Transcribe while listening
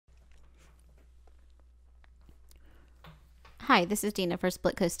Hi, this is Dina for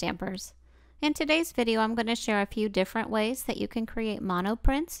Splitcoaststampers. In today's video, I'm going to share a few different ways that you can create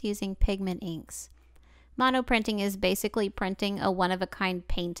monoprints using pigment inks. Monoprinting is basically printing a one-of-a-kind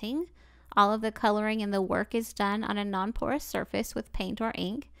painting. All of the coloring and the work is done on a non-porous surface with paint or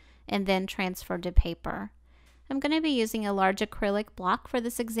ink and then transferred to paper. I'm going to be using a large acrylic block for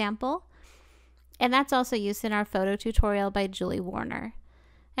this example, and that's also used in our photo tutorial by Julie Warner.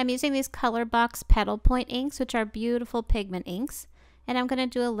 I'm using these Color Box Petal Point inks, which are beautiful pigment inks, and I'm going to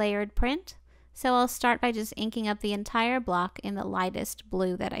do a layered print. So I'll start by just inking up the entire block in the lightest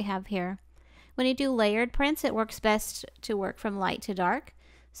blue that I have here. When you do layered prints, it works best to work from light to dark,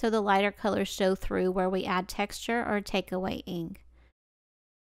 so the lighter colors show through where we add texture or take away ink.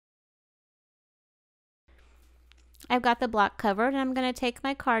 I've got the block covered, and I'm going to take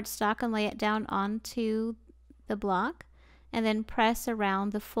my cardstock and lay it down onto the block, and then press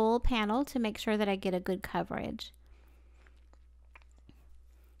around the full panel to make sure that I get a good coverage.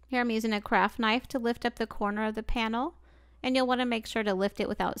 Here I'm using a craft knife to lift up the corner of the panel, and you'll want to make sure to lift it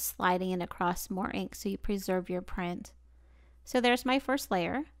without sliding it across more ink so you preserve your print. So there's my first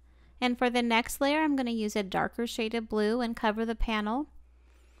layer, and for the next layer I'm going to use a darker shade of blue and cover the panel.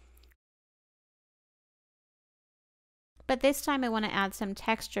 But this time I want to add some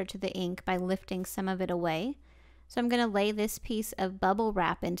texture to the ink by lifting some of it away. So I'm going to lay this piece of bubble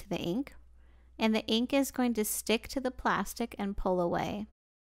wrap into the ink, and the ink is going to stick to the plastic and pull away.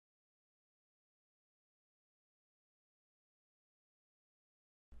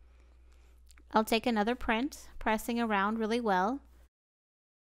 I'll take another print, pressing around really well.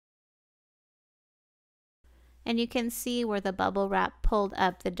 And you can see where the bubble wrap pulled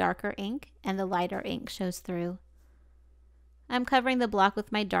up the darker ink and the lighter ink shows through. I'm covering the block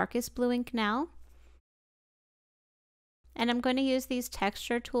with my darkest blue ink now. And I'm going to use these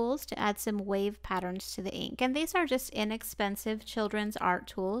texture tools to add some wave patterns to the ink. And these are just inexpensive children's art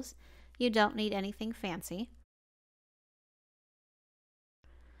tools. You don't need anything fancy.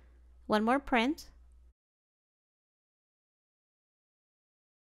 One more print.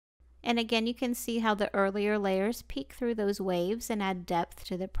 And again, you can see how the earlier layers peek through those waves and add depth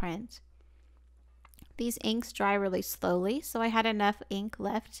to the print. These inks dry really slowly, so I had enough ink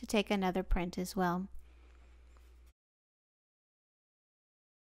left to take another print as well.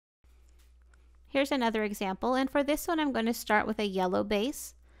 Here's another example, and for this one I'm going to start with a yellow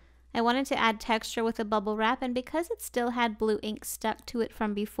base. I wanted to add texture with the bubble wrap, and because it still had blue ink stuck to it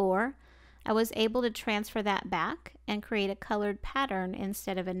from before, I was able to transfer that back and create a colored pattern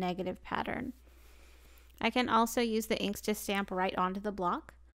instead of a negative pattern. I can also use the inks to stamp right onto the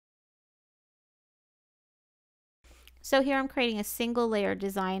block. So here I'm creating a single layer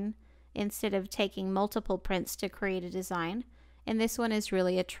design instead of taking multiple prints to create a design, and this one is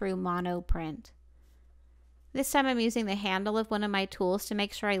really a true mono print. This time I'm using the handle of one of my tools to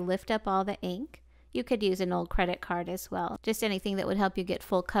make sure I lift up all the ink. You could use an old credit card as well, just anything that would help you get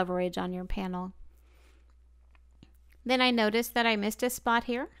full coverage on your panel. Then I noticed that I missed a spot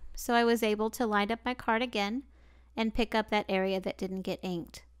here, so I was able to line up my card again and pick up that area that didn't get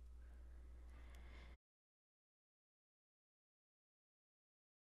inked.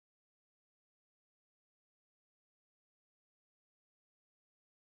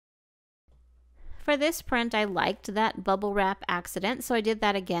 For this print, I liked that bubble wrap accident, so I did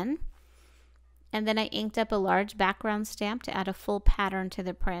that again. And then I inked up a large background stamp to add a full pattern to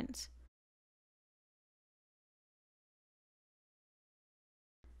the print.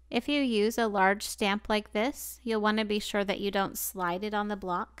 If you use a large stamp like this, you'll want to be sure that you don't slide it on the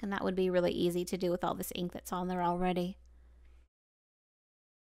block, and that would be really easy to do with all this ink that's on there already.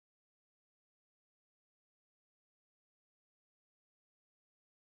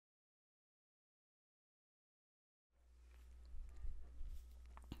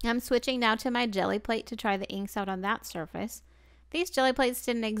 I'm switching now to my jelly plate to try the inks out on that surface. These jelly plates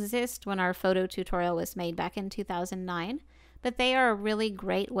didn't exist when our photo tutorial was made back in 2009, but they are a really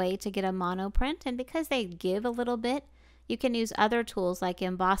great way to get a mono print, and because they give a little bit, you can use other tools like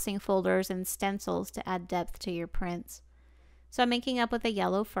embossing folders and stencils to add depth to your prints. So I'm inking up with a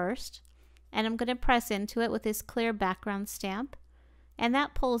yellow first, and I'm going to press into it with this clear background stamp, and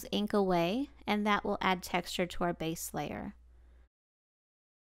that pulls ink away, and that will add texture to our base layer.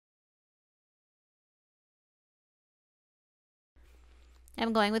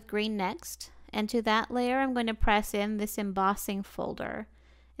 I'm going with green next, and to that layer I'm going to press in this embossing folder.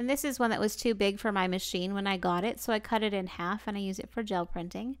 And this is one that was too big for my machine when I got it, so I cut it in half and I use it for gel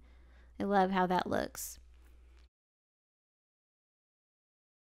printing. I love how that looks.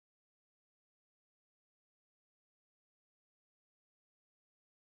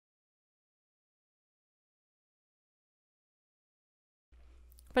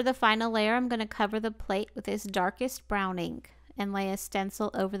 For the final layer, I'm going to cover the plate with this darkest brown ink and lay a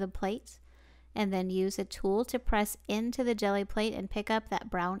stencil over the plate, and then use a tool to press into the jelly plate and pick up that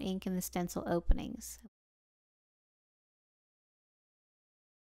brown ink in the stencil openings.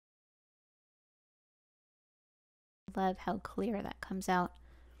 Love how clear that comes out.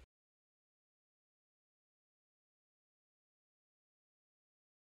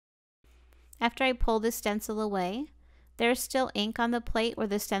 After I pull the stencil away, there's still ink on the plate where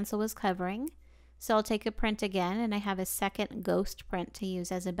the stencil was covering, so I'll take a print again, and I have a second ghost print to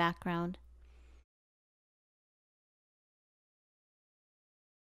use as a background.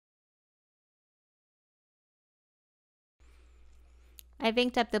 I've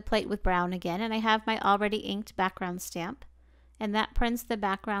inked up the plate with brown again, and I have my already inked background stamp, and that prints the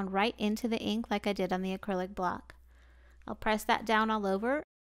background right into the ink like I did on the acrylic block. I'll press that down all over,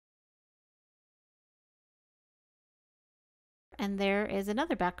 and there is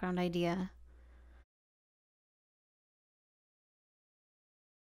another background idea.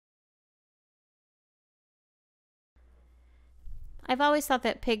 I've always thought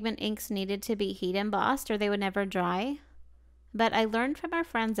that pigment inks needed to be heat embossed or they would never dry, but I learned from our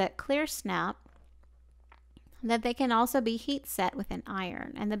friends at ClearSnap that they can also be heat set with an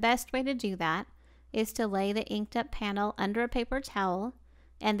iron, and the best way to do that is to lay the inked up panel under a paper towel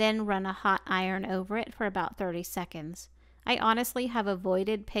and then run a hot iron over it for about 30 seconds. I honestly have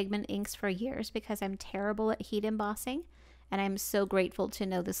avoided pigment inks for years because I'm terrible at heat embossing, and I'm so grateful to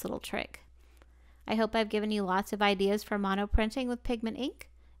know this little trick. I hope I've given you lots of ideas for monoprinting with pigment ink,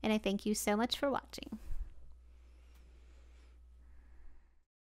 and I thank you so much for watching.